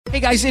Hey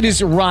guys, it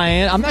is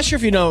Ryan. I'm not sure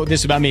if you know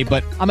this about me,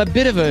 but I'm a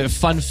bit of a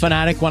fun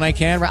fanatic when I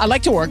can. I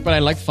like to work, but I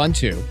like fun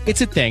too.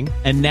 It's a thing.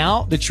 And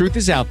now the truth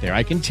is out there.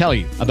 I can tell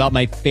you about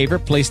my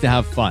favorite place to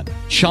have fun.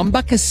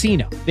 Chumba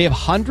Casino. They have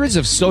hundreds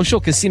of social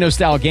casino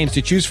style games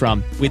to choose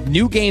from with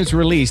new games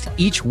released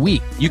each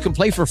week. You can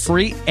play for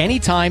free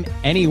anytime,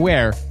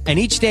 anywhere. And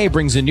each day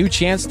brings a new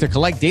chance to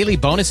collect daily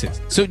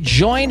bonuses. So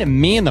join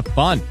me in the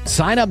fun.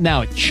 Sign up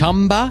now at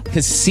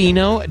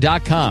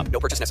ChumbaCasino.com. No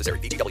purchase necessary.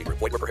 VGW.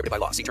 Void where prohibited by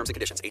law. See terms and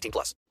conditions.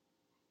 18+.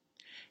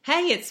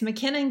 Hey, it's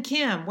McKenna and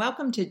Kim.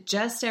 Welcome to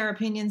Just Our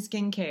Opinion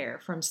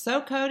Skincare. From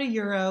SoCo to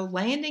Euro,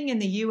 landing in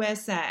the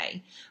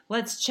USA.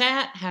 Let's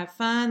chat, have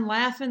fun,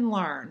 laugh, and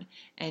learn.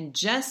 And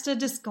just a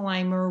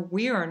disclaimer,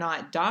 we are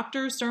not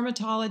doctors,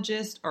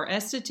 dermatologists, or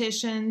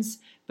estheticians,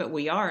 but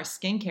we are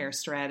skincare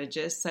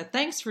strategists. So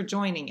thanks for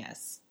joining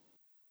us.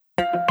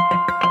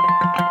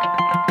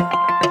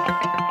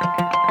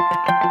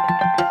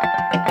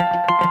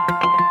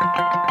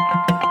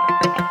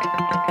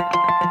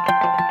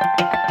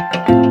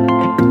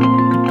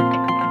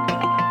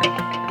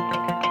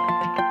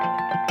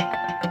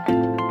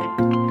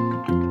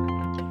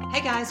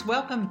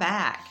 Welcome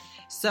back.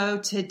 So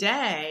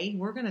today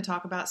we're going to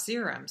talk about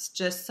serums.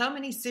 Just so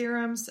many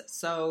serums,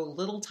 so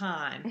little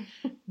time.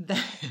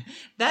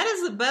 That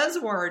is a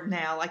buzzword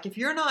now. Like if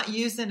you're not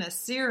using a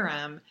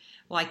serum,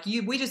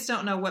 we just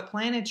don't know what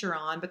planet you're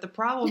on. But the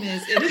problem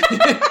is,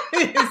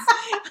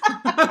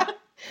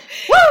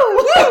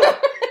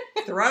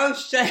 throw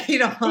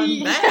shade on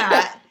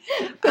that.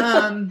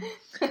 But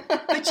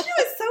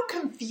it's so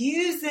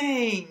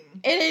confusing.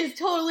 It is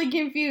totally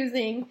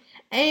confusing.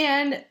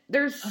 And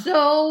there's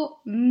so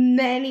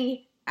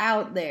many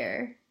out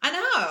there. I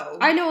know.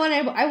 When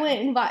I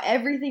went and bought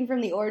everything from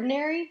The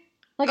Ordinary.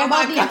 I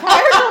bought the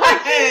entire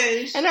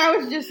collection. And I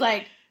was just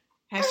like...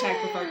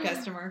 #preferred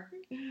customer.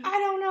 I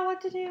don't know what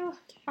to do.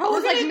 I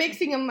was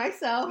mixing them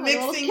myself.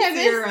 Mixing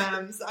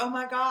serums. Oh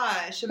my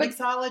gosh. A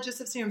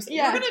mixologist of serums.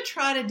 Yeah. We're going to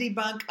try to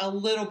debunk a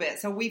little bit.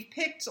 So we've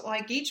picked,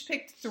 each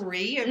picked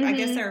 3. Mm-hmm. I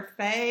guess they're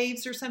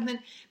faves or something.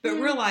 But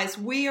realize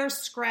we are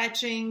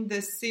scratching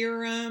the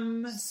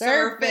serum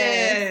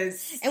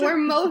surface. And we're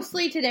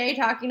mostly today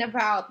talking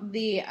about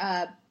the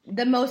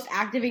most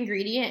active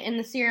ingredient in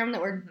the serum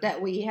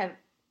that we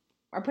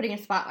are putting a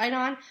spotlight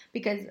on,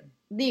 because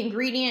the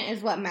ingredient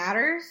is what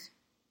matters.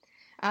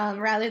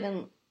 Rather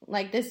than,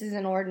 this is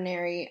an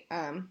ordinary,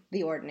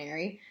 The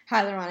Ordinary,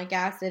 hyaluronic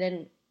acid,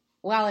 and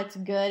while it's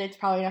good, it's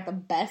probably not the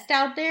best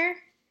out there.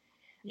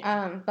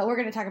 Yeah. But we're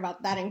going to talk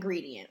about that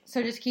ingredient.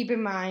 So just keep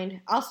in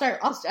mind, I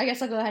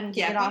guess I'll go ahead and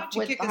kick it off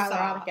with the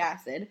hyaluronic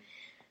acid.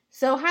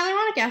 So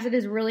hyaluronic acid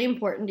is really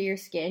important to your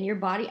skin. Your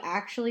body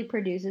actually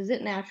produces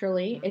it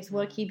naturally. Mm-hmm. It's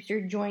what keeps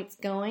your joints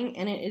going,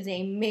 and it is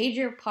a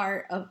major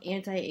part of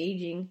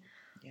anti-aging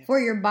for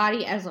your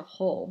body as a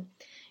whole.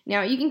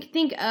 Now, you can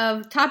think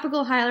of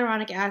topical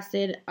hyaluronic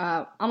acid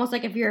almost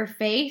like if your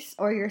face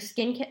or your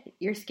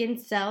skin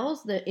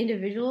cells, the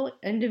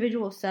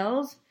individual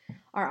cells,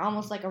 are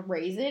almost like a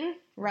raisin,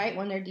 right,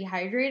 when they're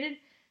dehydrated.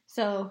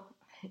 So,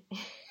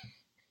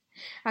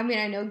 I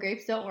know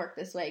grapes don't work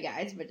this way,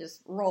 guys, but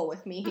just roll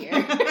with me here.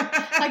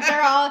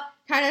 They're all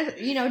kind of,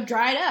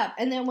 dried up.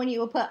 And then when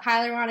you put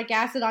hyaluronic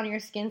acid on your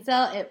skin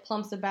cell, it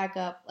plumps it back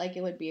up like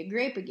it would be a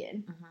grape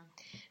again. Mm-hmm.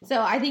 So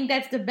I think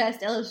that's the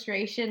best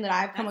illustration that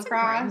I've come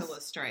across. That's a great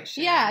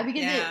illustration. Yeah,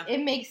 because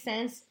it makes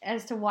sense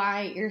as to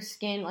why your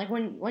skin,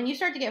 when you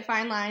start to get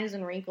fine lines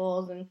and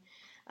wrinkles and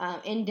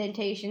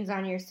indentations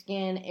on your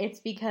skin, it's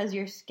because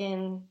your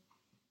skin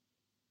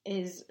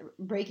is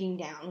breaking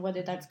down,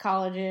 whether that's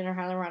collagen or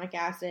hyaluronic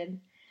acid.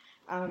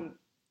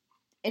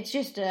 It's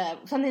just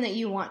something that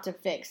you want to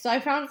fix. So I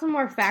found some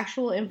more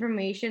factual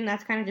information.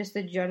 That's kind of just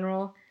the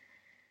general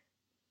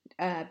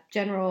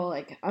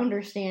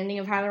understanding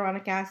of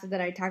hyaluronic acid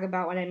that I talk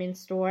about when I'm in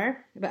store.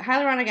 But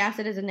hyaluronic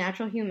acid is a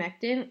natural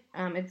humectant.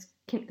 It's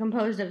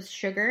composed of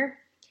sugar,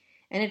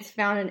 and it's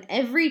found in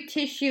every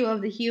tissue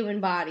of the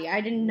human body. I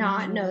did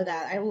not know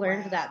that. I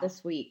learned that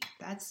this week.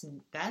 That's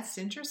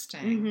interesting.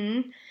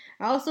 Mm-hmm.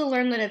 I also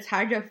learned that it's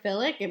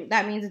hydrophilic, and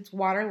that means it's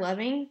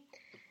water-loving.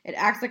 It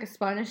acts like a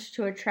sponge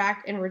to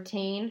attract and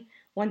retain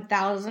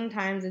 1,000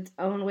 times its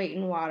own weight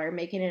in water,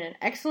 making it an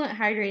excellent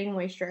hydrating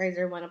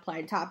moisturizer when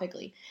applied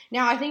topically.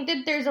 Now, I think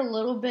that there's a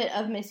little bit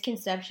of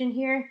misconception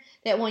here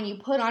that when you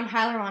put on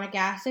hyaluronic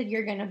acid,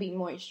 you're going to be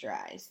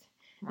moisturized.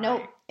 Right.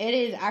 Nope, it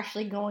is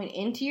actually going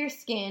into your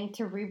skin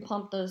to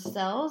replump those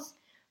cells,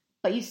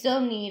 but you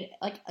still need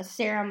a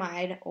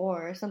ceramide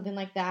or something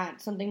like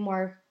that, something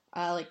more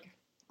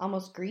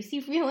almost greasy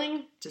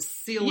feeling. To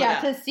seal it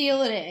up. Yeah, to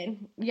seal it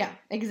in. Yeah,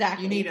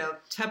 exactly. You need a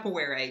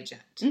Tupperware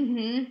agent.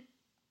 Mm-hmm.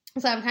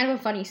 So I have kind of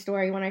a funny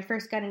story. When I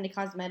first got into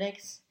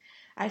cosmetics,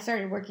 I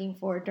started working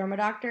for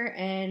DermaDoctor,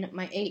 and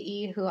my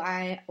AE, who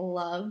I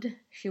loved,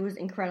 she was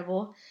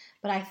incredible,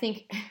 but I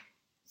think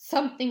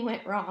something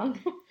went wrong,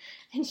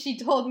 and she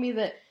told me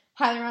that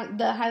the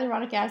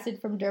hyaluronic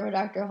acid from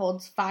DermaDoctor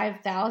holds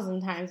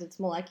 5,000 times its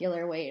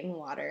molecular weight in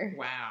water.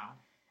 Wow.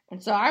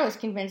 And so I was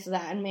convinced of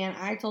that, and man,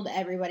 I told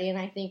everybody, and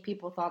I think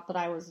people thought that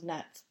I was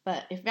nuts.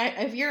 But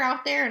if you're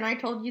out there and I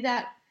told you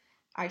that,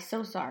 I'm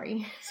so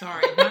sorry.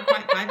 Sorry, not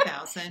quite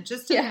 5,000,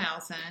 just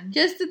 1,000.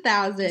 Just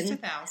 1,000. Just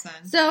 1,000.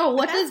 So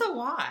that's a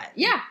lot.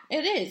 Yeah,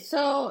 it is.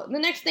 So the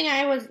next thing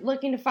I was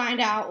looking to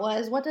find out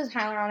was, what does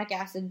hyaluronic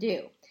acid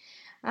do?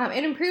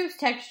 It improves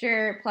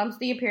texture, plumps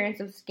the appearance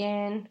of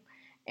skin,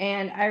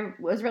 and I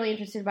was really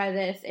interested by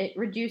this. It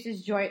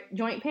reduces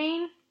joint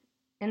pain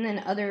and then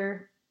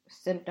other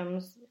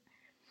symptoms.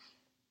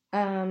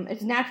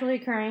 It's naturally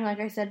occurring, like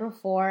I said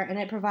before, and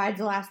it provides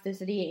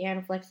elasticity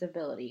and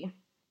flexibility.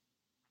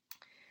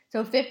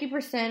 So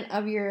 50%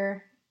 of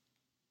your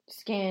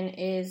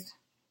 50%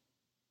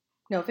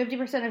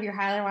 of your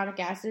hyaluronic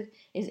acid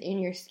is in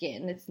your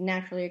skin. It's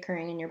naturally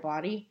occurring in your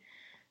body.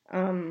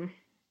 And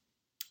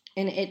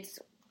it's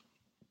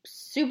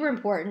super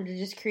important to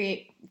just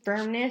create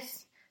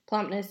firmness,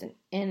 plumpness,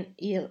 and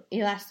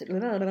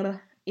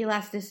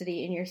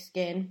elasticity in your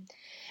skin.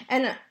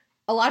 And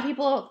a lot of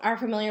people are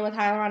familiar with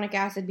hyaluronic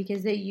acid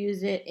because they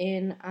use it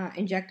in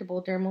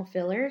injectable dermal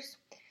fillers.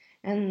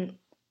 And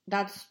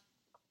that's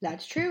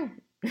true.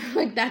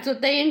 Like, that's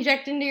what they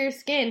inject into your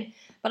skin.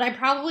 But I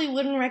probably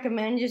wouldn't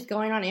recommend just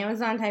going on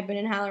Amazon, typing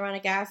in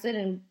hyaluronic acid,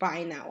 and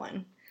buying that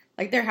one.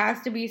 Like, there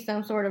has to be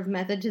some sort of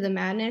method to the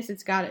madness.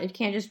 It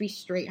can't just be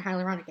straight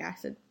hyaluronic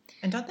acid.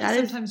 And don't they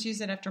sometimes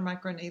use it after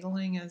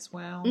microneedling as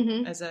well,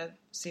 as a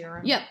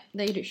serum? Yep,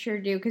 they sure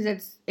do,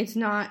 because it's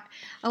not.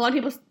 A lot of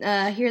people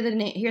hear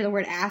the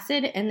word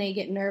acid and they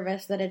get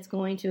nervous that it's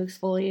going to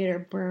exfoliate or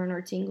burn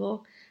or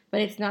tingle,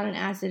 but it's not an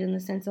acid in the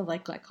sense of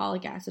like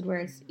glycolic acid, where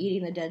it's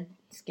eating the dead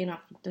skin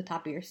off the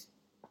top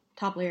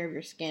layer of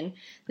your skin.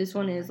 This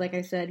one is, like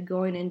I said,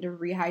 going in to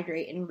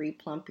rehydrate and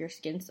replump your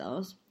skin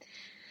cells.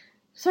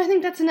 So I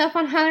think that's enough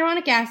on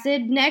hyaluronic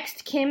acid.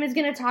 Next, Kim is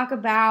going to talk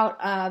about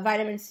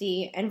vitamin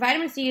C. And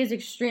vitamin C is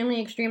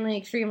extremely, extremely,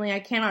 extremely, I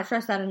cannot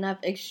stress that enough,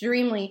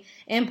 extremely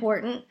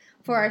important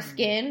for our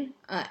skin.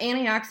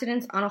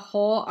 Antioxidants on a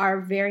whole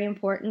are very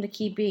important to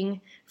keeping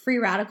free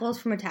radicals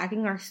from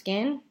attacking our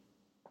skin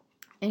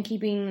and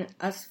keeping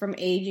us from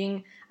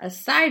aging,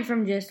 aside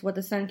from just what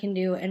the sun can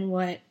do and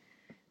what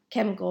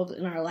chemicals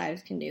in our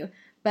lives can do.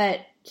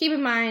 But keep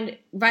in mind,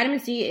 vitamin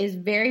C is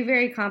very,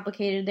 very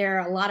complicated. There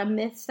are a lot of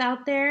myths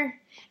out there,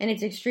 and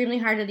it's extremely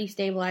hard to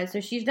destabilize. So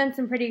she's done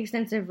some pretty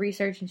extensive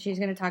research, and she's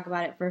going to talk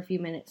about it for a few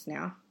minutes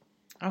now.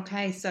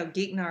 Okay, so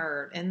Geek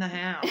Nerd in the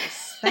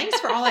house. Thanks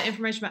for all that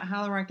information about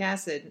hyaluronic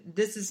acid.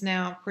 This is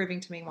now proving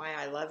to me why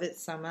I love it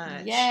so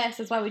much. Yes,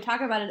 that's why we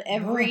talk about it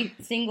every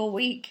single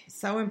week.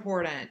 So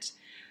important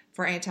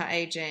for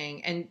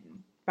anti-aging. And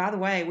by the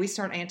way, we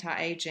start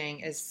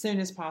anti-aging as soon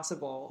as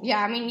possible.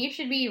 Yeah, I mean, you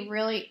should be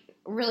really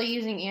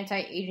using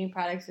anti-aging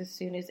products as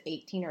soon as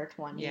 18 or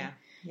 20. Yeah.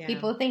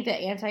 People think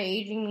that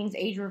anti-aging means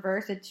age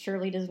reverse. It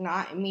surely does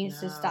not. It means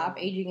to stop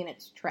aging in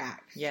its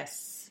tracks.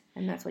 Yes.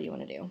 And that's what you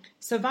want to do.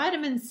 So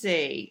vitamin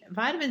C.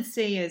 Vitamin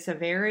C is a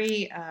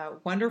very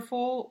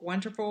wonderful,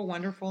 wonderful,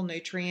 wonderful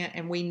nutrient,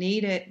 and we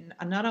need it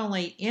not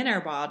only in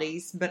our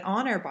bodies, but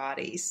on our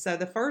bodies. So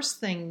the first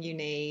thing you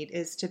need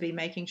is to be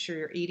making sure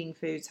you're eating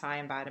foods high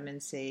in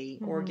vitamin C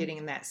or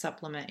getting that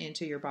supplement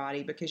into your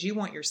body, because you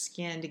want your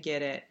skin to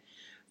get it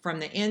from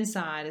the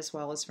inside as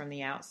well as from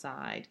the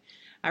outside.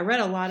 I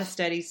read a lot of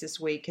studies this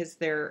week because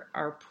there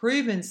are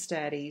proven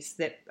studies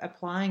that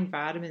applying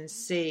vitamin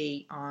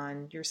C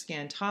on your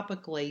skin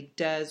topically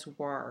does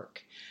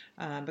work.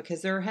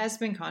 Because there has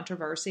been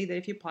controversy that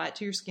if you apply it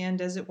to your skin,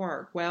 does it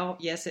work? Well,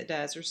 yes, it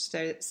does. There's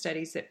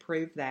studies that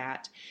prove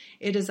that.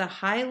 It is a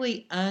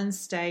highly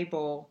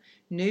unstable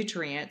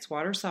nutrient. It's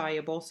water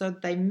soluble, so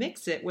they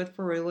mix it with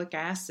ferulic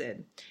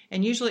acid.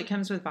 And usually it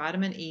comes with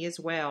vitamin E as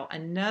well,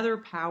 another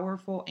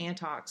powerful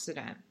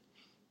antioxidant.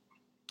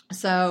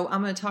 So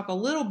I'm going to talk a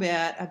little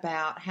bit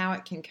about how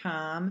it can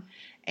come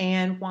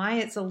and why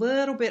it's a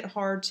little bit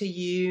hard to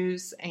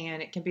use,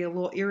 and it can be a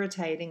little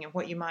irritating, and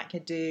what you might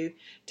could do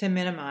to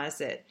minimize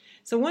it.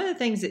 So one of the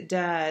things it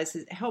does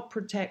is it helps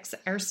protect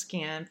our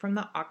skin from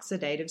the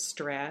oxidative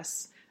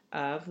stress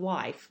of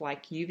life,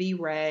 like UV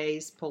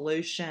rays,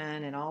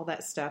 pollution, and all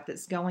that stuff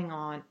that's going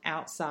on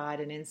outside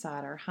and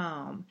inside our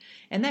home.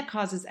 And that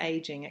causes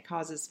aging. It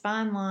causes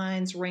fine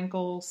lines,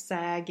 wrinkles,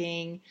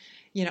 sagging,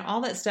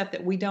 all that stuff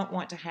that we don't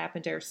want to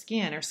happen to our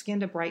skin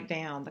to break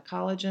down, the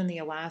collagen, the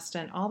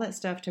elastin, all that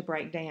stuff to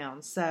break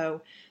down.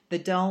 So the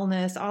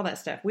dullness, all that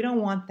stuff, we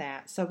don't want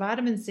that. So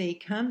vitamin C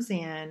comes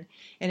in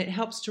and it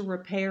helps to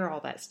repair all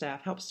that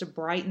stuff, helps to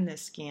brighten the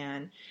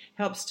skin,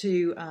 helps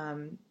to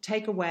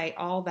take away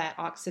all that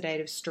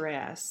oxidative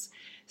stress.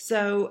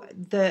 So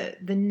the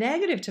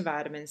negative to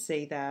vitamin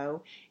C,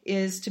 though,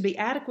 is to be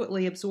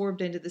adequately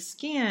absorbed into the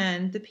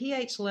skin, the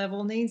pH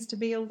level needs to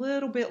be a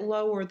little bit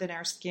lower than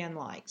our skin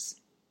likes.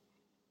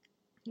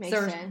 Makes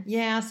sense.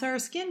 Yeah, so our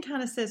skin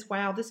kind of says,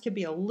 wow, this could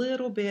be a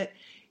little bit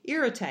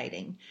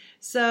irritating.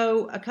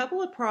 So a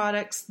couple of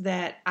products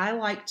that I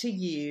like to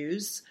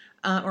use,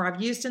 or I've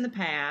used in the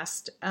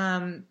past,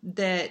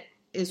 that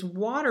is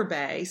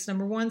water-based.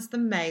 Number one's the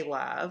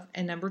Maelove,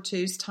 and number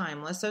two's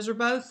Timeless. Those are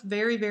both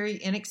very, very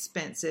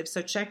inexpensive,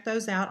 so check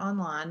those out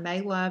online.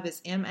 Maelove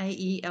is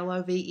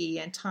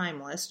Maelove, and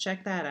Timeless.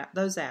 Check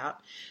those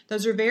out.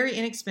 Those are very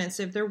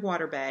inexpensive. They're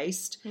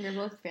water-based. And they're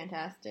both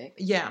fantastic.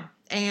 Yeah,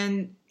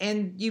 and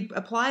you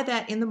apply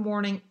that in the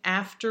morning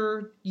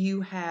after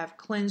you have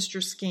cleansed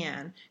your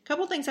skin. A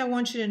couple things I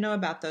want you to know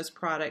about those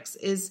products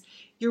is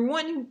you're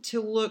wanting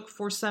to look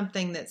for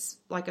something that's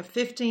like a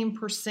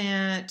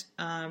 15%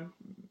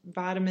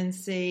 vitamin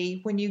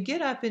C. When you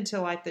get up into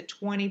like the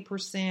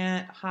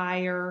 20%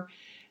 higher,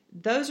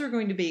 those are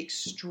going to be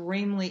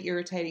extremely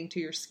irritating to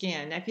your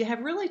skin. Now, if you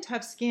have really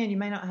tough skin, you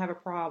may not have a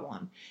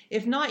problem.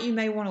 If not, you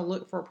may want to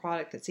look for a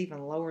product that's even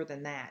lower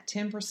than that,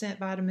 10%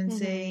 vitamin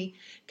C,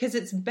 because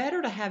it's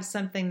better to have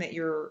something that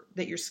your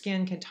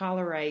skin can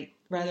tolerate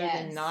rather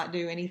than not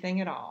do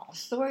anything at all.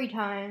 Story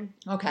time.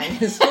 Okay,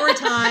 story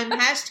time,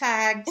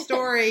 hashtag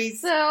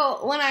stories. So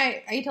when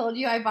I told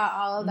you I bought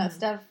all of that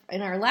stuff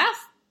in our last,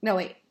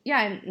 in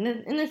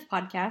this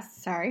podcast,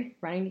 sorry,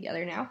 running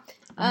together now.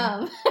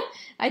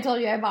 I told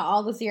you I bought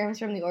all the serums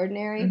from The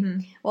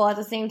Ordinary. Well, at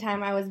the same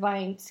time, I was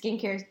buying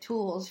skincare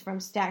tools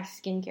from Stacked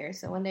Skincare.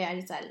 So one day I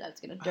decided I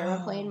was going to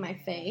dermaplane my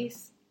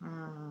face.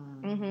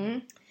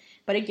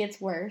 But it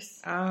gets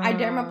worse. I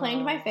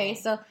dermaplaned my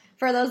face. So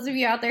for those of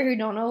you out there who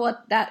don't know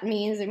what that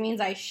means, it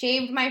means I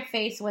shaved my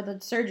face with a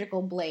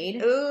surgical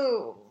blade.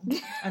 Ooh.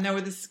 I know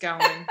where this is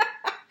going.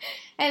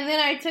 And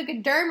then I took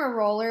a derma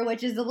roller,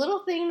 which is a little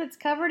thing that's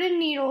covered in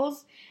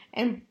needles,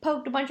 and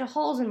poked a bunch of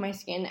holes in my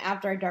skin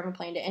after I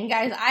dermaplaned it. And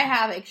guys, I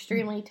have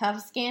extremely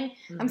tough skin.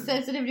 I'm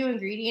sensitive to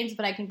ingredients,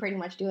 but I can pretty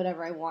much do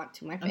whatever I want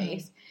to my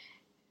face.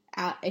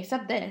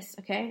 Except this,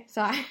 okay?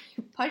 So I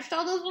punched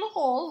all those little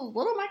holes,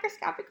 little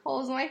microscopic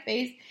holes in my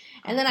face,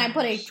 and then I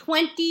put a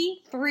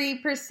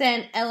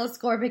 23%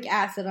 L-ascorbic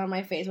acid on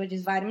my face, which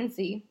is vitamin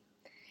C.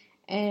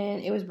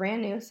 And it was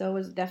brand new, so it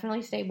was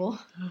definitely stable.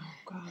 Oh,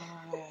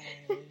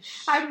 gosh.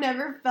 I've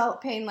never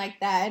felt pain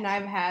like that, and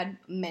I've had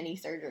many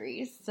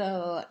surgeries.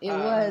 So it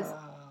was,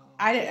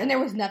 and there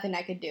was nothing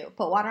I could do.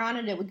 Put water on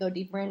it, it would go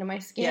deeper into my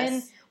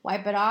skin,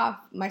 wipe it off.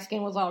 My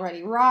skin was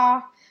already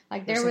raw.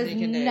 Like, there was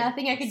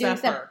nothing I could do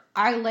except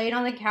I laid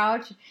on the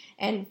couch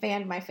and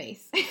fanned my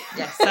face.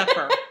 Yeah,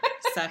 suffer.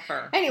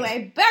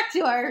 Anyway, back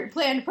to our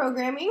planned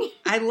programming.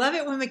 I love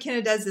it when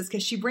McKenna does this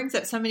because she brings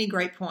up so many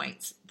great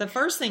points. The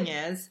first thing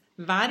is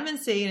vitamin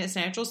C in its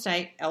natural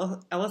state,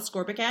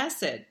 L-ascorbic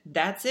acid.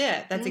 That's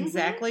it. That's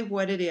exactly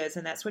what it is,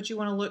 and that's what you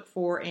want to look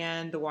for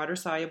in the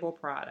water-soluble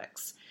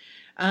products.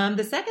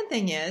 The second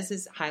thing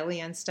is highly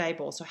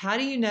unstable. So how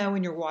do you know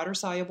in your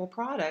water-soluble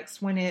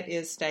products when it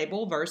is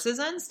stable versus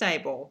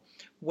unstable?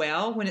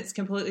 Well, when it's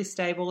completely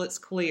stable, it's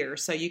clear.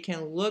 So you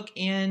can look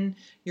in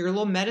your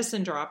little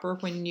medicine dropper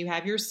when you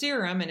have your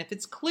serum, and if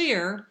it's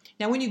clear,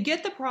 now when you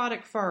get the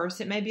product first,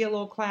 it may be a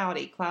little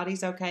cloudy.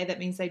 Cloudy's okay. That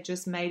means they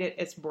just made it.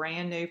 It's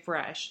brand new,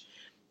 fresh.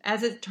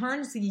 As it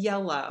turns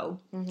yellow,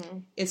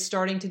 it's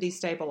starting to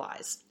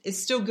destabilize. It's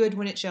still good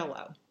when it's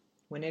yellow.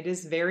 When it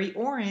is very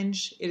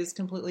orange, it is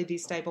completely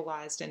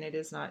destabilized, and it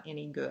is not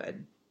any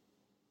good.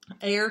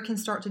 Air can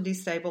start to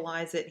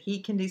destabilize it.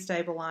 Heat can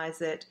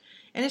destabilize it.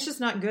 And it's just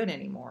not good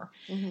anymore.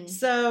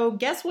 So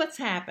guess what's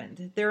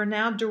happened? There are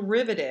now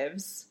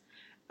derivatives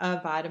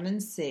of vitamin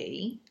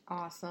C.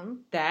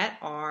 Awesome. That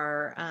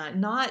are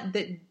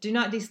that do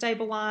not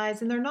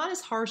destabilize, and they're not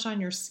as harsh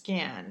on your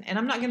skin. And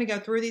I'm not going to go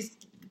through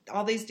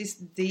all these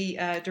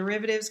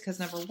derivatives because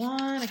number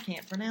one, I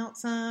can't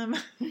pronounce them.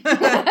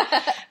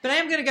 But I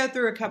am going to go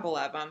through a couple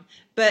of them.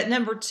 But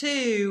number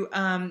two,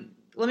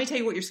 let me tell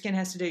you what your skin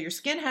has to do. Your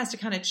skin has to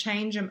kind of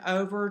change them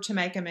over to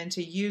make them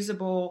into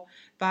usable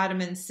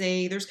vitamin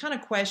C. There's kind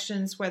of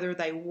questions whether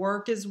they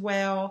work as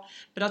well.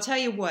 But I'll tell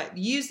you what,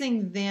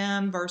 using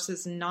them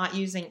versus not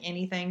using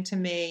anything to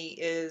me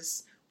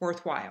is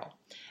worthwhile.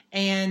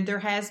 And there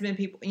has been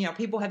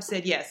people have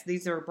said, yes,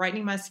 these are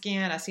brightening my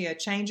skin. I see a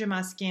change in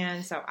my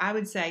skin. So I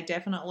would say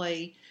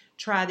definitely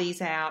try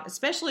these out,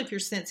 especially if you're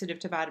sensitive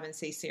to vitamin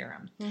C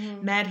serum.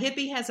 Mad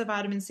Hippie has a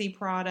vitamin C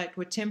product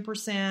with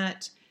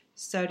 10%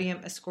 sodium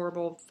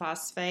ascorbyl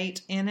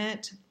phosphate in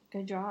it.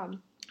 Good job.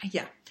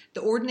 Yeah.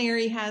 The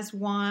Ordinary has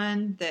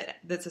one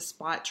that's a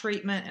spot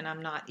treatment, and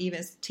I'm not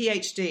even,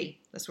 THD,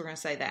 that's what we're going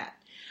to say that.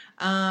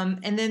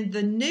 And then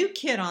the new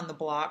kid on the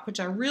block, which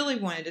I really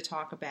wanted to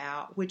talk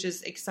about, which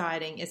is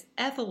exciting, is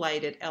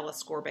ethylated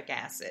L-ascorbic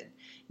acid.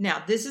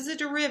 Now, this is a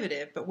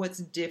derivative, but what's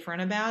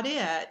different about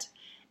it,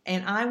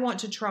 and I want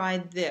to try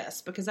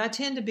this because I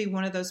tend to be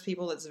one of those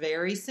people that's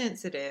very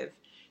sensitive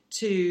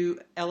to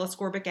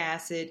L-ascorbic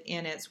acid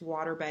in its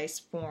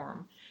water-based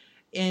form.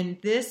 And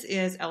this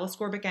is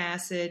L-ascorbic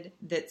acid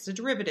that's a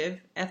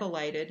derivative,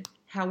 ethylated.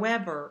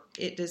 However,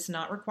 it does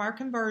not require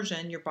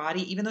conversion. Your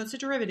body, even though it's a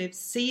derivative,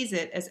 sees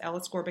it as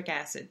L-ascorbic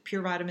acid,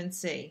 pure vitamin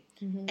C.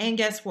 And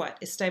guess what?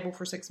 It's stable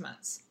for 6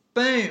 months.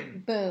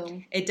 Boom.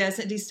 Boom. It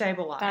doesn't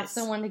destabilize. That's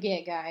the one to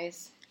get,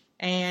 guys.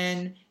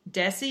 And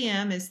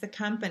Deciem is the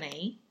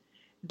company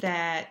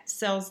that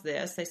sells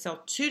this. They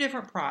sell two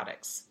different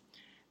products.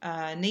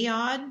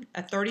 Neod,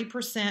 a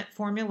 30%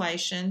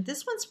 formulation.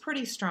 This one's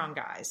pretty strong,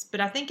 guys,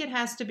 but I think it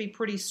has to be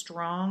pretty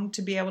strong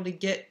to be able to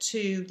get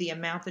to the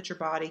amount that your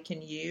body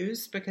can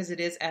use because it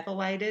is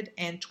ethylated,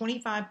 and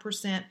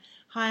 25%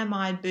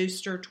 Hyamide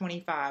Booster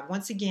 25.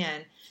 Once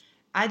again,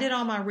 I did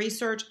all my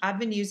research. I've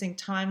been using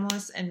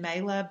Timeless and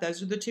Maylove.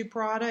 Those are the two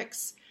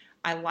products.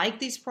 I like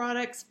these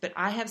products, but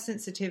I have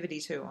sensitivity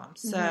to them.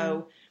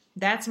 So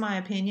that's my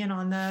opinion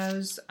on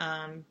those.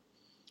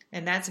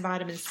 And that's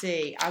vitamin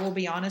C. I will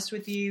be honest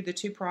with you. The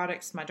two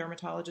products my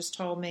dermatologist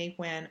told me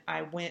when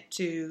I went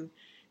to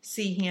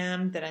see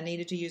him that I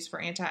needed to use for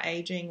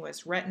anti-aging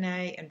was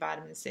Retin-A and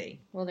vitamin C.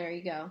 Well, there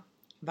you go.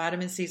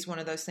 Vitamin C is one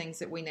of those things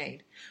that we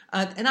need.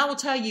 And I will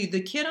tell you, the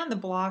kid on the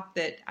block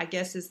that I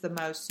guess is the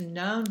most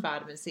known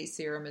vitamin C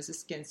serum is the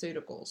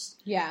SkinCeuticals.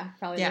 Yeah,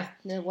 probably. Yeah.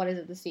 What is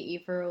it? The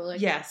CE ferulic.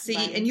 Yeah,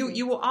 and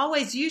you will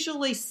always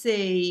usually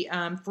see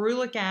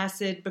ferulic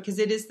acid because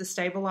it is the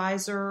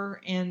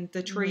stabilizer in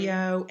the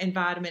trio, and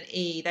vitamin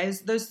E.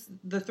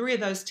 The three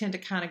of those tend to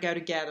kind of go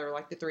together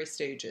like the Three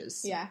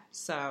Stooges. Yeah.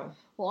 So.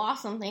 Well,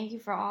 awesome. Thank you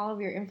for all of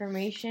your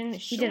information.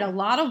 She did a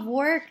lot of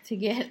work to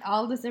get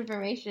all this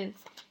information,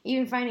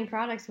 even finding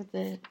products with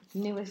the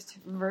newest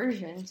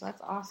version. So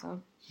that's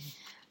awesome.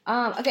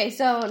 Okay,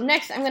 so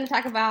next I'm going to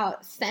talk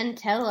about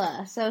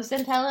Centella. So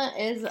Centella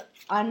is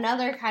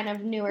another kind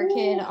of newer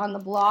kid on the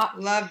block.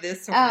 Love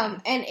this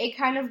one. And it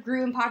kind of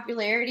grew in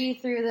popularity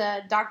through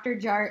the Dr.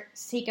 Jart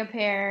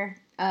Cicapair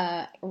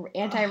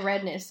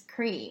anti-redness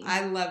cream.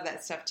 I love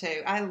that stuff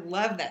too. I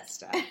love that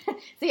stuff.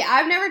 See,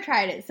 I've never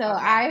tried it, so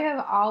Okay. I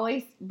have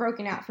always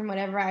broken out from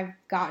whatever I've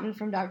gotten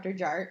from Dr.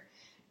 Jart,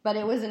 but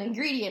it was an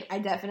ingredient I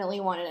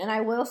definitely wanted. And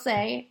I will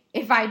say,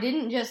 if I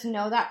didn't just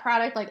know that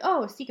product, like,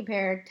 oh,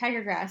 Cicapair,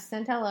 Tiger Grass,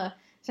 Centella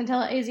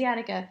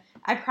Asiatica,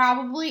 I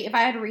probably, if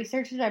I had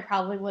researched it, I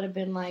probably would have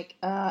been like,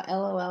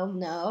 LOL,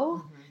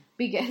 no,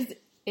 because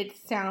it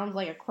sounds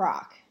like a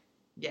crock.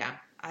 Yeah.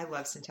 I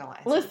love Centella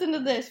acid. Listen to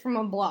this from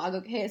a blog,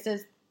 okay? It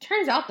says,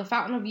 turns out the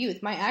fountain of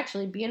youth might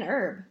actually be an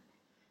herb.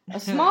 A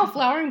small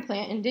flowering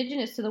plant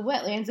indigenous to the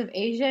wetlands of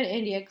Asia and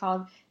India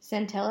called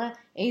Centella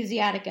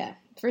asiatica.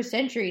 For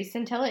centuries,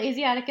 Centella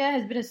asiatica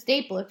has been a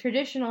staple of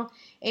traditional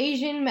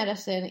Asian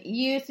medicine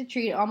used to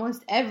treat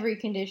almost every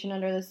condition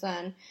under the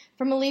sun,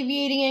 from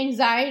alleviating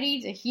anxiety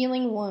to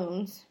healing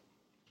wounds.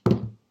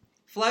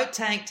 Float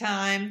tank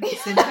time,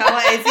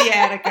 Centella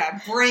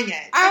asiatica. Bring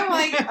it. I'm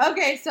like,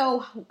 okay,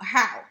 so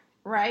how?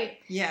 Right?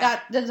 Yeah.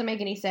 That doesn't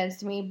make any sense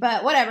to me,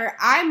 but whatever.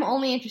 I'm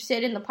only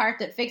interested in the part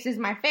that fixes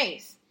my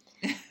face.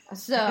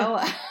 So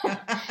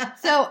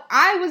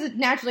I was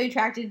naturally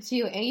attracted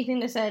to anything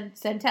that said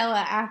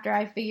Centella after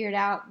I figured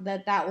out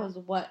that was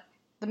what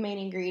the main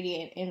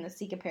ingredient in the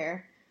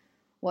Cicapair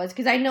was.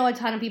 Because I know a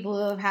ton of people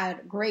who have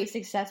had great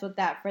success with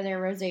that for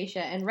their rosacea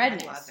and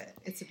redness. I love it.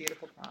 It's a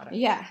beautiful product.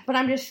 Yeah, but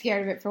I'm just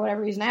scared of it for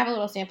whatever reason. I have a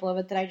little sample of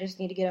it that I just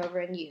need to get over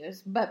and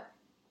use. But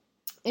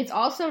it's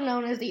also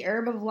known as the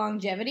herb of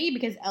longevity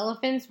because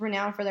elephants,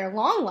 renowned for their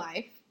long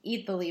life,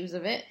 eat the leaves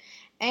of it,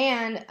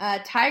 and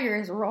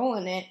tigers roll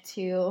in it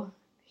to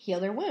heal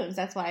their wounds.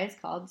 That's why it's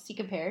called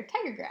Cicapair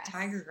tiger grass.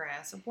 Tiger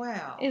grass.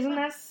 Wow. Isn't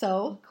that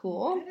so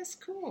cool? That is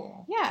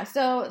cool. Yeah,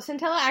 so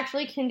Centella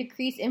actually can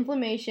decrease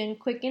inflammation,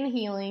 quicken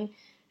healing,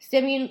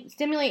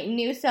 stimulate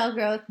new cell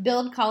growth,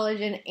 build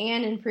collagen,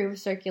 and improve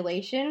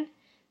circulation.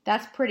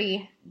 That's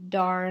pretty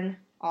darn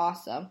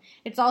awesome.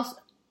 It's also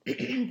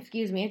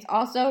it's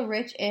also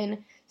rich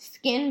in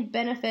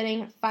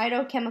skin-benefiting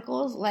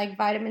phytochemicals like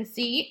vitamin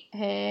C,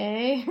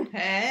 vitamin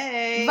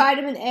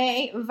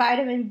A,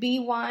 vitamin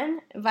B1,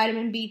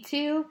 vitamin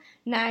B2,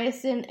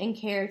 niacin, and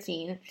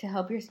carotene to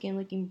help your skin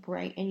looking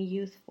bright and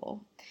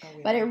youthful.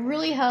 But it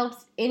really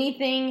helps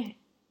anything.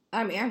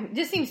 I mean, it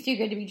just seems too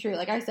good to be true.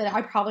 Like I said,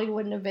 I probably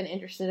wouldn't have been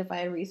interested if I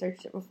had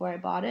researched it before I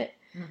bought it.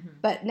 Mm-hmm.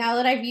 But now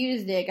that I've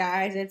used it,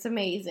 guys, it's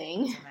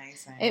amazing. It's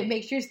amazing. It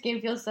makes your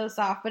skin feel so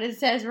soft. But it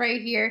says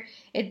right here,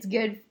 it's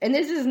good. And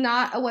this is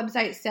not a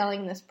website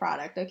selling this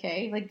product,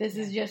 okay? Like, this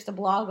is just a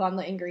blog on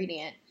the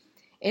ingredient.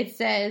 It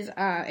says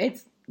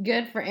it's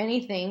good for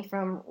anything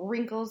from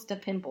wrinkles to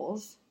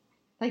pimples.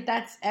 Like,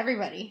 that's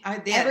everybody.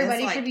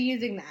 Everybody should be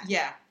using that.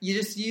 Yeah, you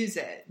just use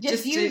it.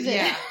 Just use it.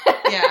 Yeah,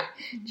 yeah.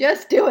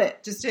 Just do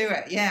it. Just do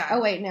it, yeah. Oh,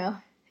 wait, no.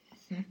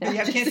 No,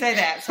 I can't say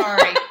that.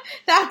 Sorry.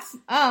 That's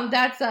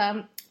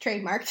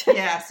trademarked.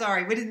 Yeah,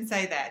 sorry. We didn't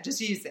say that.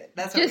 Just use it.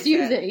 That's what Just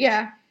use it,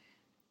 yeah.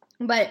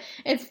 But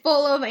it's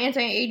full of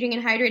anti-aging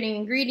and hydrating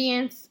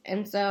ingredients,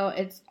 and so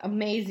it's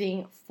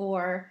amazing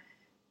for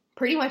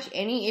pretty much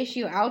any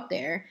issue out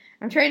there.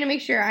 I'm trying to make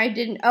sure I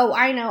didn't... Oh,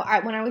 I know.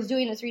 When I was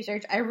doing this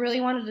research, I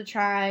really wanted to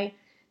try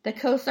the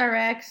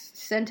CosRx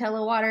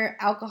Centella Water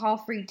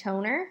Alcohol-Free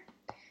Toner.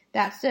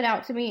 That stood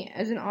out to me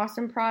as an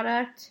awesome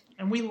product.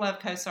 And we love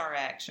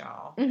CosRx,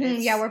 y'all.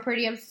 Mm-hmm, yeah, we're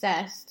pretty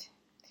obsessed.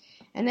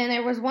 And then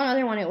there was one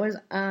other one. It was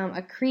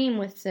a cream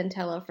with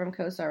Centella from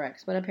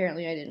CosRx, but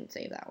apparently I didn't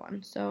save that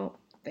one. So,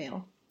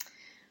 fail.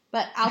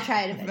 But I'll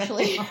try it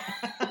eventually.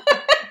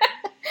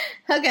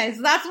 Okay,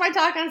 so that's my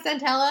talk on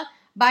Centella.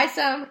 Buy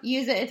some,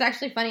 use it. It's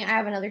actually funny. I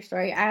have another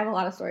story. I have a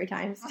lot of story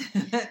times.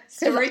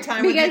 Story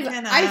time with Because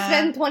McKenna. I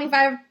spend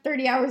 25,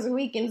 30 hours a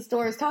week in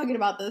stores talking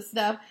about this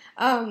stuff.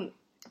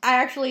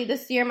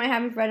 This serum I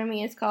have in front of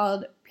me is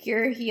called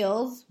Pure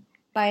Heals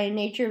by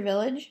Nature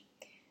Village.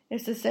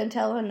 It's the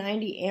Centella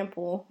 90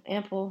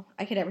 ampoule.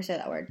 I could never say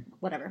that word.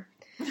 Whatever.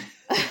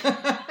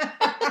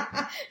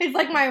 It's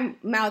like my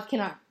mouth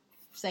cannot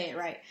say it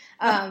right.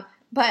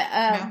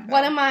 But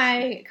one of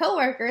my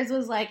coworkers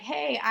was like,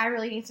 hey, I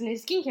really need some new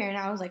skincare. And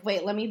I was like,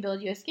 wait, let me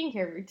build you a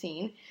skincare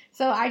routine.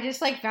 So I just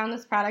found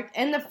this product.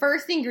 And the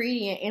first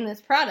ingredient in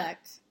this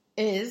product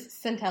is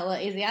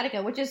Centella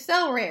Asiatica, which is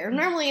so rare.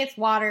 Normally it's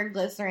water,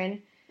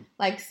 glycerin,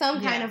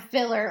 some kind of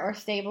filler or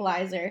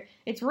stabilizer.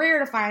 It's rare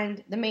to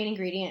find the main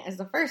ingredient as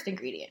the first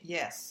ingredient.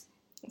 Yes.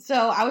 So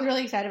I was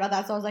really excited about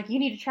that. So I was like, you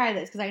need to try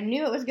this because I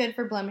knew it was good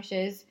for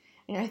blemishes.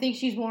 And I think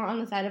she's more on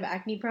the side of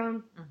acne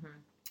prone. Mm-hmm.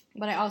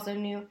 But I also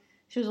knew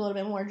she was a little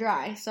bit more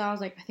dry. So I was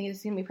like, I think this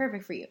is going to be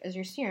perfect for you as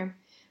your serum.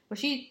 Well,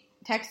 she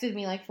texted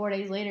me 4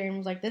 days later and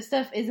was like, this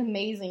stuff is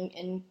amazing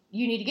and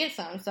you need to get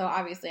some. So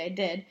obviously I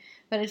did.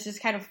 But it's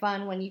just kind of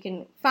fun when you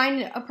can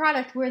find a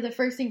product where the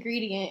first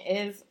ingredient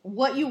is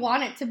what you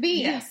want it to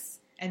be. Yes.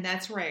 And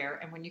that's rare.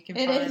 And when you can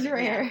it find is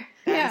rare.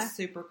 That is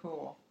super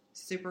cool.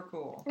 Super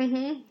cool.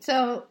 Mm-hmm.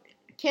 So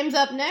Kim's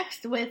up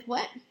next with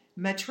what?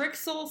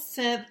 Matrixyl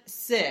Synth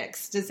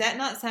 6. Does that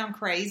not sound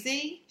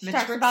crazy? She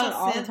talks about it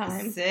all the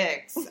time.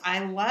 6. I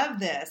love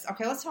this.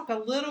 Okay, let's talk a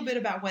little bit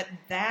about what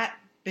that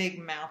big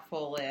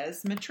mouthful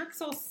is.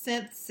 Matrixyl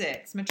Synth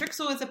 6.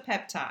 Matrixyl is a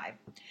peptide.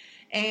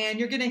 And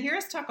you're going to hear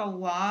us talk a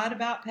lot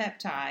about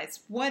peptides.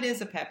 What is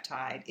a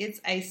peptide?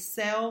 It's a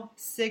cell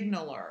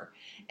signaler,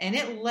 and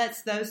it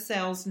lets those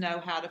cells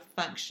know how to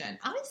function.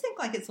 I always think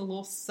it's a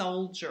little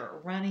soldier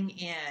running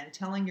in,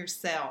 telling your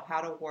cell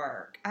how to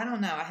work. I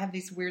don't know. I have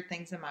these weird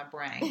things in my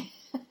brain.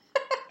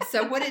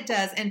 So what it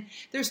does, and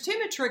there's 2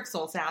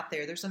 Matrixyls out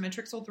there. There's a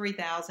Matrixyl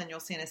 3000 you'll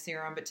see in a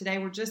serum, but today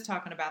we're just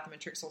talking about the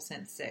Matrixyl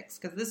Synth 6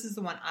 because this is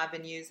the one I've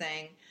been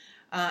using,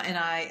 and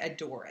I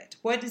adore it.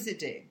 What does it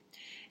do?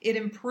 It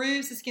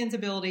improves the skin's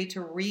ability to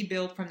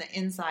rebuild from the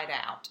inside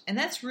out. And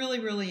that's really,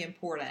 really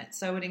important.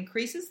 So it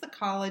increases the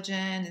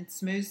collagen and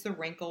smooths the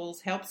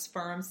wrinkles, helps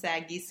firm,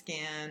 saggy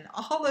skin,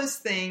 all those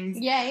things.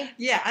 Yay.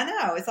 Yeah, I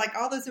know. It's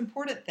all those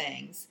important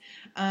things.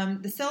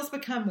 The cells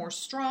become more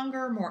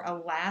stronger, more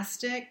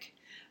elastic,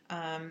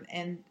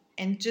 and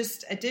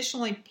just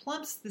additionally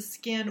plumps the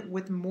skin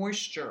with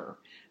moisture.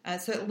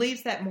 So it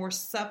leaves that more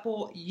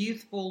supple,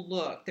 youthful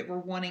look that we're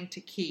wanting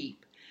to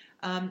keep.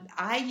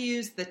 I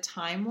use the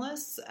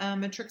Timeless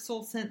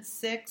Matrixyl Synth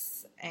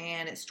 6,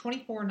 and it's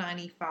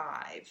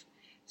 $24.95.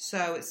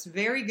 So it's a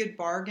very good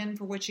bargain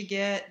for what you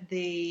get.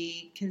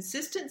 The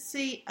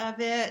consistency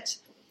of it,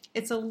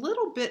 it's a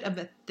little bit of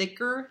a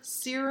thicker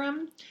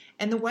serum.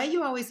 And the way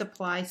you always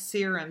apply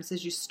serums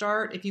is you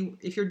start,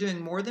 if you're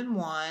doing more than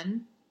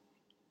one,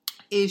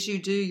 is you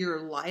do your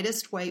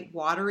lightest weight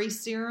watery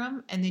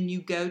serum, and then you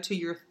go to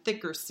your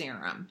thicker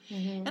serum.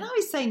 Mm-hmm. And I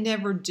always say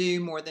never do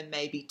more than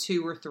maybe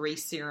 2 or 3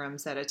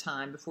 serums at a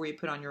time before you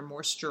put on your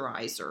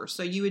moisturizer.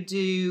 So you would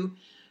do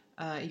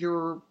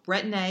your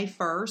Retin-A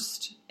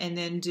first, and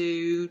then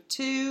do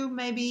 2,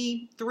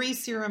 maybe 3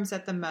 serums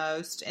at the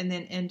most, and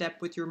then end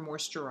up with your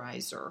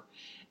moisturizer.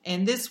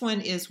 And this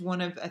one is one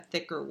of a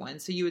thicker one,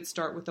 so you would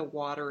start with a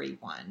watery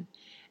one.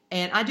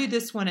 And I do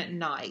this one at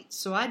night.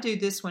 So I do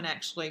this one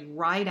actually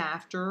right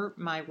after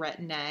my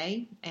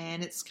Retin-A,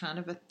 and it's kind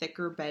of a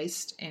thicker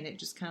based, and it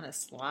just kind of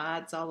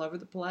slides all over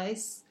the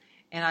place.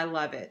 And I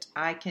love it.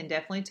 I can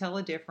definitely tell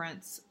a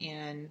difference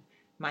in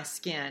my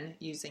skin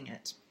using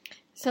it.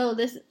 So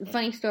this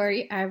funny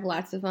story, I have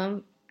lots of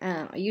them.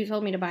 You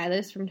told me to buy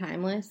this from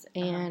Timeless,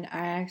 and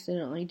I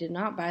accidentally did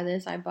not buy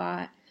this. I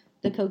bought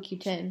the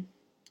CoQ10.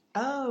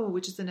 Oh,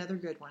 which is another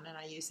good one, and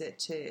I use it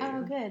too.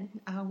 Oh, good.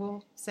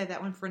 We'll save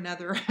that one for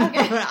another. Okay.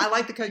 I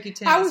like the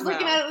CoQ10 I was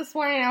looking at it this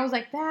morning, and I was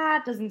like,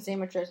 that doesn't say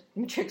Matrixyl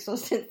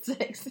Synth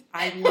 6.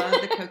 I love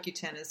the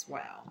CoQ10 as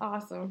well.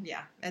 Awesome.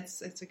 Yeah,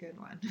 it's a good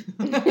one.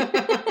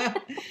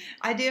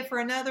 Idea for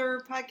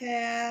another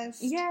podcast.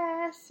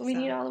 Yes, we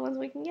need all the ones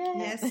we can get.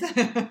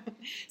 Yes.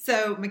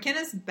 So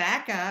McKenna's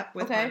back up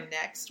with her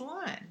next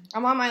one.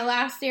 I'm on my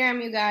last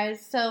serum, you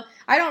guys. So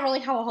I don't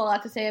really have a whole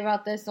lot to say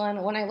about this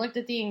one. When I looked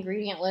at the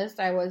ingredient list,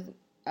 I was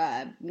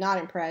not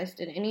impressed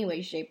in any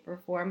way, shape, or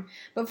form.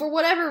 But for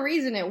whatever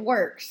reason, it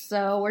works.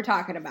 So we're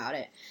talking about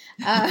it.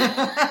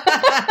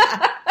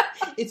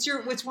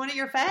 It's one of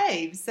your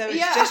faves, so it's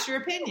just your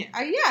opinion.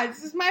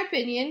 It's just my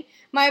opinion.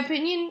 My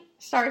opinion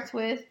starts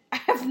with, I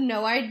have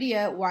no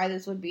idea why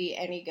this would be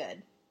any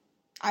good.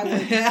 I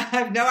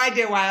have no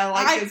idea why I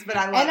like this, but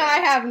I love it. And I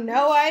have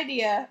no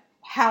idea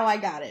how I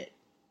got it.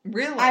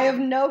 Really? I have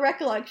no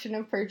recollection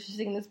of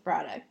purchasing this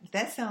product.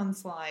 That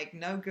sounds like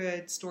no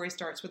good story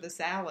starts with a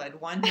salad.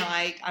 One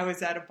night I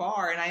was at a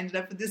bar and I ended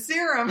up with the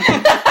serum.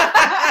 Except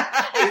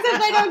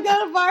I don't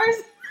go to bars.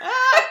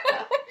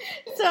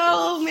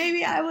 So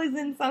maybe I was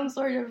in some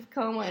sort of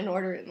coma and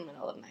ordered it in the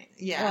middle of the night.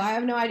 Yeah. So I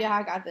have no idea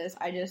how I got this.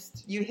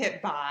 You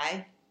hit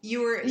buy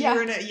You were in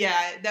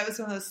a, that was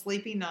one of those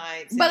sleepy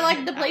nights. But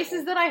like the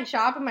places that I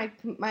shop and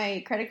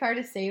my credit card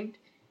is saved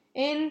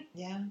in,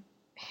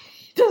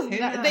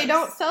 they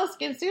don't sell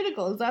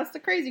SkinCeuticals. That's the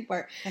crazy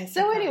part.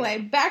 So anyway,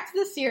 back to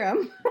the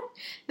serum.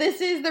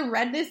 This is the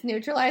redness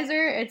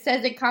neutralizer. It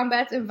says it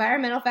combats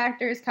environmental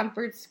factors,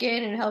 comforts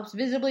skin, and helps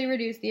visibly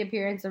reduce the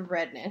appearance of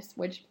redness,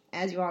 which,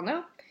 as you all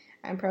know,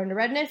 I'm prone to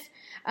redness.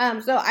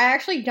 So I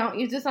actually don't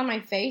use this on my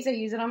face. I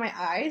use it on my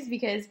eyes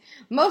because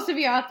most of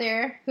you out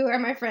there who are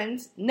my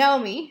friends know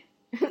me,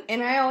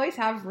 and I always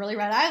have really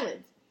red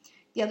eyelids.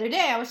 The other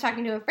day, I was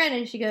talking to a friend,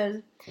 and she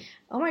goes,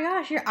 "Oh my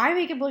gosh, your eye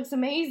makeup looks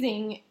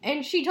amazing."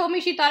 And she told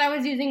me she thought I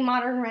was using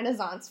Modern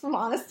Renaissance from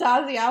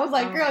Anastasia. I was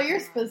like, "Girl, you're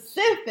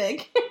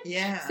specific."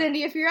 Yeah.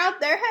 Cindy, if you're out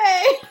there,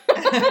 hey.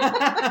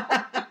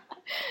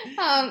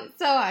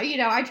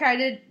 I try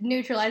to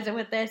neutralize it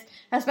with this,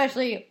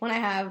 especially when I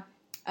have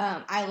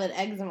eyelid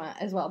eczema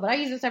as well. But I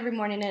use this every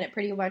morning, and it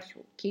pretty much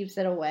keeps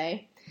it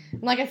away.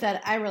 Like I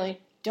said, I really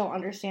don't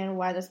understand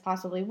why this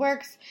possibly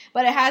works,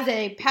 but it has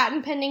a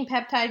patent-pending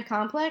peptide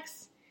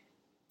complex.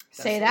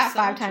 Say that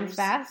 5 times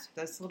fast.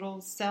 Those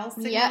little cell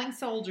signaling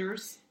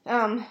soldiers.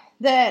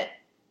 That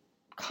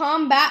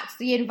combats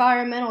the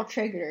environmental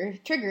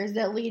triggers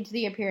that lead to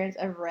the appearance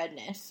of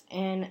redness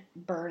and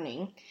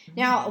burning. Mm-hmm.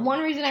 Now,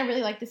 one reason I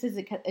really like this is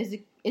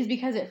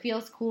because it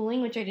feels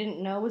cooling, which I didn't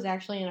know was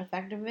actually an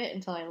effect of it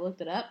until I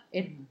looked it up.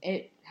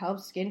 It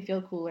helps skin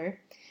feel cooler.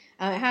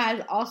 It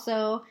has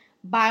also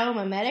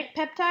biomimetic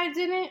peptides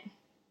in it,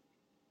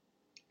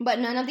 but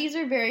none of these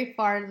are very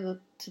far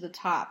to the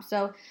top.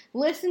 So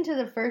listen to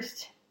the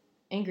first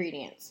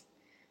ingredients: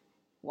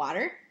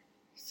 water,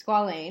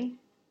 squalane,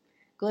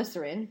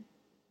 glycerin,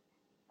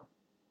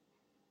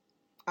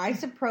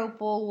 isopropyl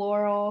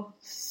lauryl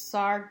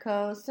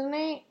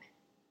sarcosinate,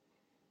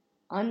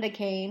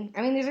 undecane.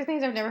 I mean, these are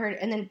things I've never heard.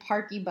 And then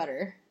Parky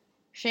butter,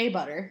 shea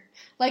butter.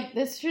 Like,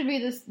 this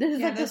is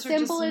like the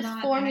simplest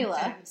formula.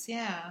 Actives.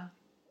 Yeah.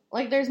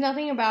 Like, there's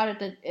nothing about it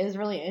that is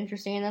really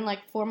interesting. And then, like,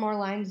 4 more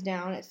lines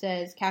down, it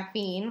says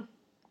caffeine,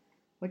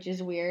 which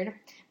is weird.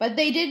 But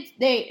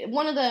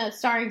one of the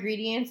star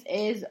ingredients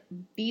is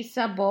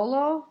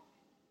bisabolol,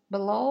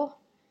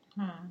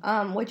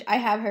 which I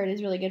have heard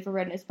is really good for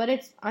redness. But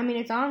it's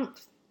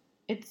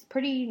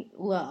pretty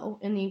low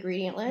in the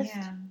ingredient list.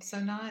 Yeah,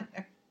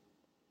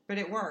 but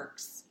it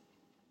works.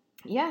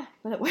 Yeah,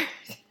 but it works.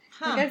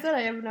 Like I said,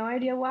 I have no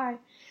idea why.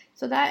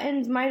 So that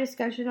ends my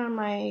discussion on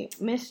my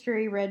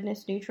mystery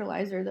redness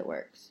neutralizer that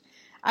works.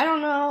 I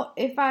don't know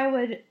if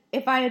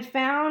I had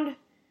found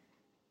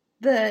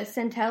the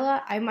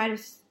Centella, I might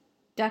have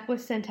stuck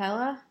with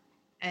Centella.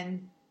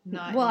 And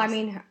not. Well, I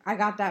mean, I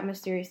got that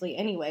mysteriously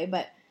anyway,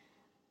 but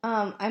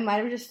I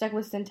might have just stuck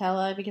with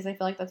Centella because I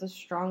feel like that's a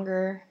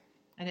stronger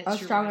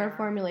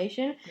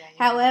formulation. Yeah.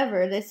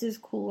 However, this is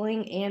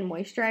cooling and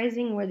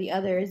moisturizing, where the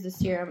other is the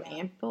serum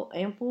ampoule.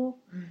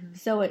 Mm-hmm.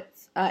 So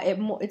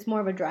it's more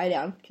of a dry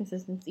down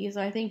consistency.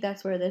 So I think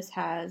that's where this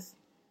has.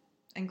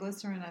 And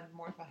glycerin has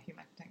more of a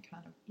humectant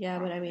kind of. Yeah,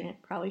 but I mean,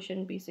 it probably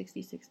shouldn't be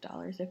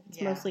 $66 if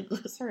it's mostly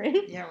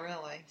glycerin. Yeah,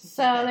 really.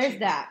 So there's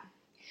that.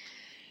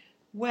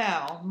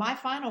 Well, my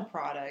final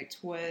product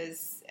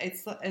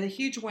it's a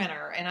huge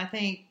winner, and I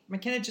think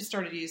McKenna just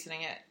started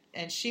using it,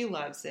 and she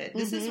loves it.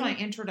 This is my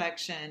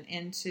introduction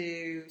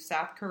into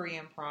South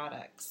Korean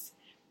products,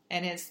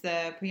 and it's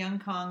the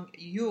Pyeongkong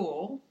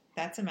Yule,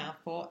 that's a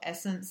mouthful,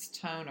 Essence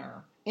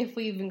Toner. If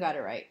we even got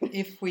it right.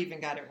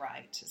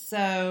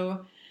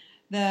 So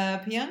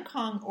the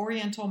Pyeongkong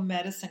Oriental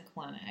Medicine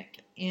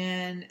Clinic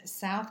in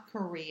South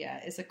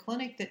Korea is a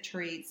clinic that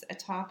treats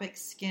atopic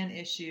skin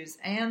issues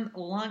and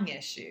lung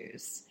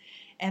issues.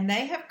 And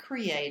they have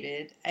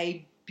created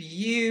a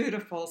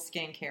beautiful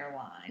skincare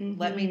line.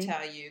 Let me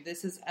tell you,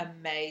 this is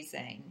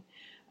amazing.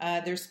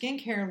 Their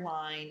skincare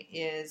line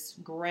is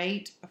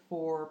great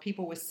for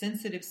people with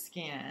sensitive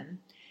skin.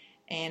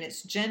 And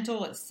it's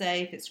gentle, it's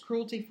safe, it's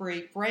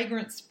cruelty-free,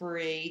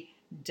 fragrance-free,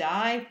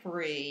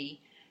 dye-free.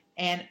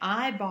 And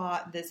I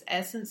bought this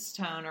Essence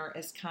Toner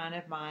as kind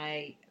of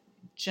my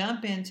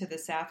jump into the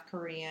South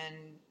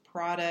Korean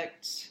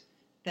product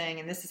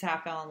thing. And this is how I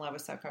fell in love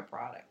with SoCo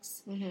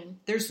products. Mm-hmm.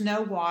 There's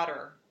no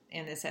water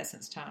in this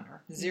Essence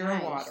Toner. Zero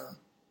water.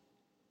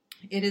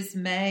 It is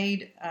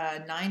made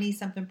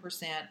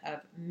 90-something%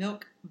 of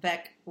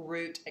milkveck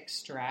root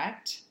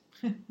extract.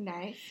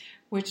 Nice.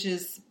 Which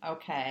is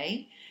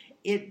okay.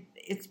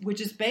 Which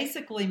is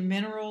basically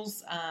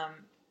minerals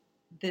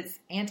that's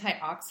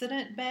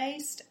antioxidant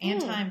based,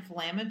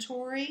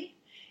 anti-inflammatory.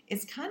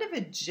 It's kind of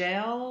a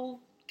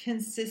gel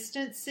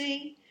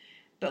consistency,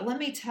 but let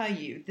me tell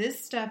you,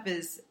 this stuff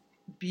is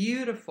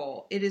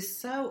beautiful. It is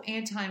so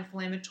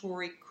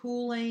anti-inflammatory,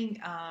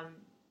 cooling,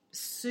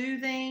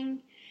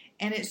 soothing,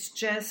 and it's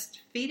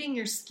just feeding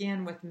your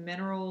skin with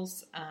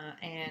minerals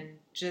and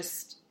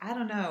just,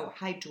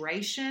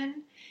 hydration.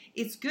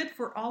 It's good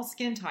for all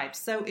skin types.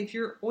 So if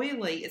you're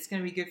oily, it's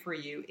going to be good for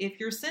you. If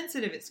you're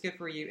sensitive, it's good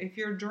for you. If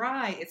you're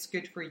dry, it's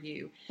good for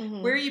you.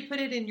 Mm-hmm. Where you put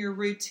it in your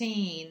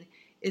routine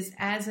is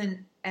as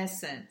an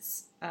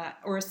essence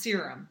or a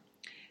serum.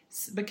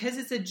 because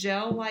it's a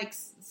gel-like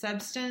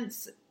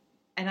substance,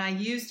 and I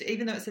used,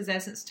 even though it says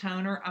Essence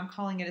Toner, I'm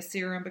calling it a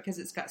serum because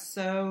it's got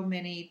so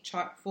many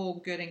chock full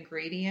good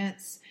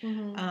ingredients.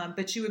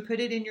 But you would put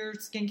it in your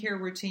skincare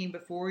routine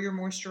before your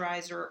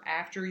moisturizer,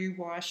 after you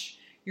wash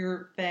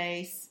your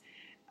face,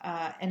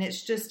 and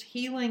it's just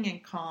healing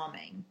and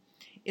calming.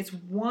 It's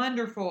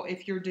wonderful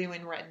if you're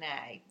doing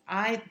Retin-A.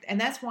 And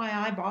that's why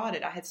I bought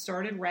it. I had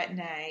started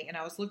Retin-A, and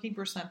I was looking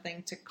for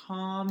something to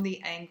calm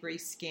the angry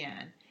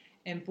skin.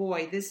 And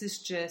boy, this is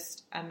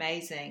just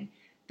amazing.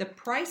 The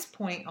price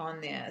point on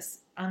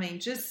this, I mean,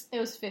 just... It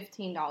was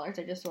 $15.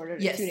 I just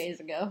ordered it 2 days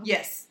ago.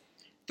 Yes.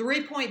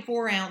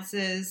 3.4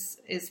 ounces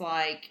is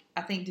like,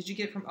 I think, did you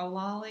get it from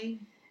Olali?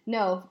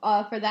 No,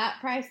 for that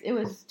price, it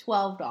was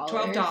 $12.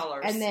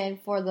 $12. And then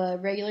for the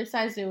regular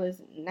size, it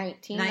was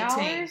 $19.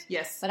 $19,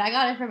 yes. But I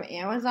got it from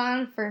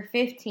Amazon for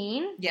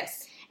 $15.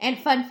 Yes. And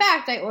fun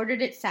fact, I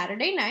ordered it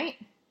Saturday night.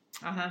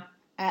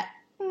 At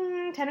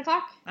 10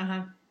 o'clock.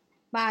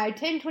 By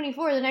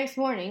 10:24 the next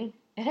morning,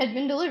 it had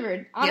been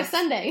delivered on a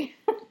Sunday.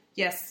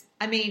 Yes.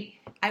 I mean,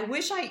 I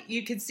wish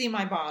you could see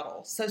my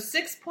bottle. So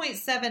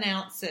 6.7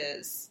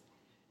 ounces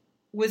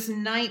was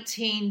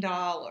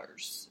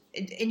 $19.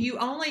 And you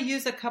only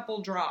use a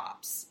couple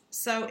drops.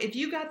 So if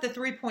you got the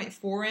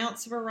 3.4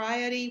 ounce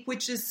variety,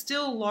 which is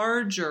still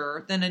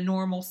larger than a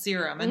normal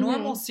serum. A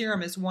normal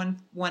serum is one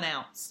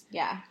ounce.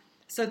 Yeah.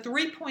 So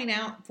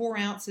 3.4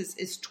 ounces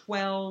is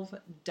 $12.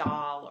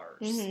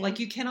 Like,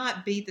 you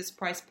cannot beat this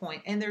price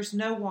point. And there's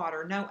no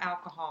water, no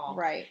alcohol.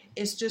 Right.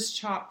 It's just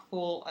chock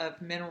full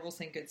of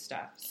minerals and good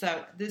stuff.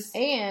 So this...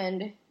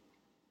 And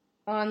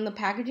on the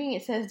packaging,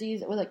 it says to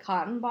use it with a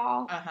cotton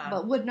ball,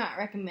 but would not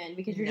recommend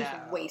because you're just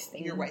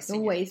wasting. You're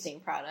wasting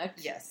product.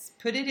 Yes.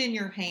 Put it in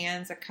your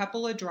hands, a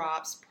couple of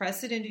drops,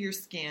 press it into your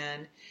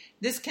skin.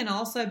 This can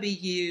also be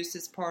used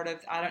as part of,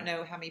 I don't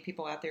know how many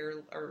people out there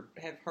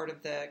have heard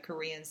of the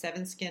Korean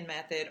 7 skin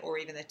method or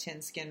even the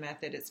 10 skin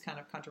method. It's kind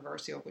of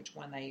controversial which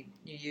one you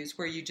use,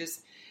 where you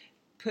just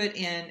put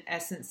in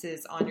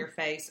essences on your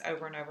face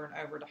over and over and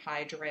over to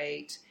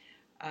hydrate.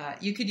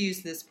 You could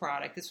use this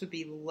product. This would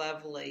be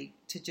lovely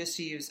to just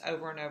use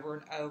over and over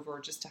and over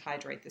just to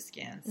hydrate the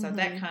skin. So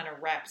that kind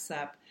of wraps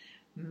up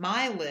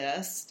my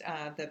list.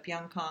 The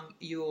Byungkong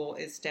Yule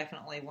is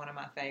definitely one of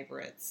my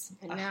favorites.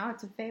 And now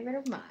it's a favorite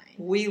of mine.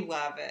 We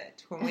love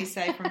it. When we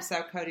say from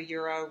SoCo to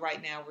Euro,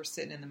 right now we're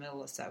sitting in the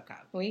middle of SoCo.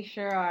 We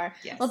sure are.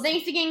 Yes. Well,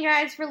 thanks again,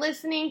 guys, for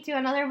listening to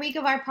another week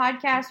of our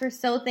podcast. We're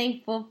so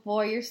thankful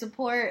for your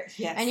support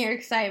and your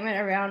excitement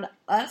around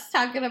us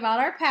talking about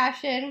our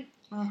passion.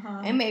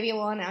 And maybe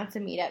we'll announce a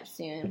meetup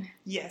soon.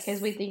 Yes. Because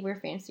we think we're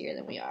fancier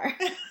than we are.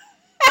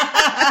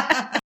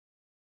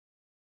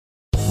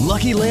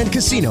 Lucky Land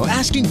Casino,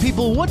 asking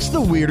people, what's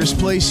the weirdest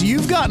place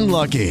you've gotten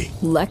lucky?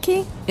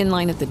 Lucky? In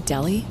line at the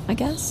deli, I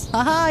guess?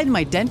 Aha, in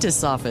my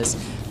dentist's office.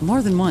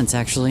 More than once,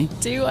 actually.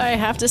 Do I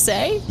have to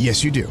say?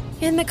 Yes, you do.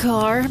 In the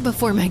car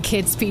before my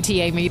kids'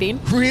 PTA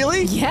meeting.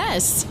 Really?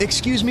 Yes.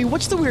 Excuse me,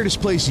 what's the weirdest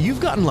place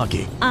you've gotten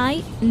lucky?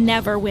 I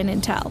never win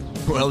and tell.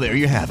 Well, there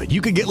you have it. You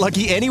can get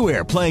lucky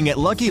anywhere, playing at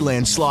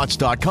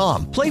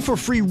LuckyLandSlots.com. Play for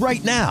free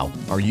right now.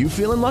 Are you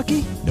feeling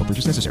lucky? No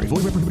purchase necessary.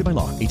 Void where prohibited by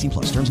law.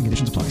 18+. Terms and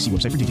conditions apply. See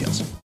website for details.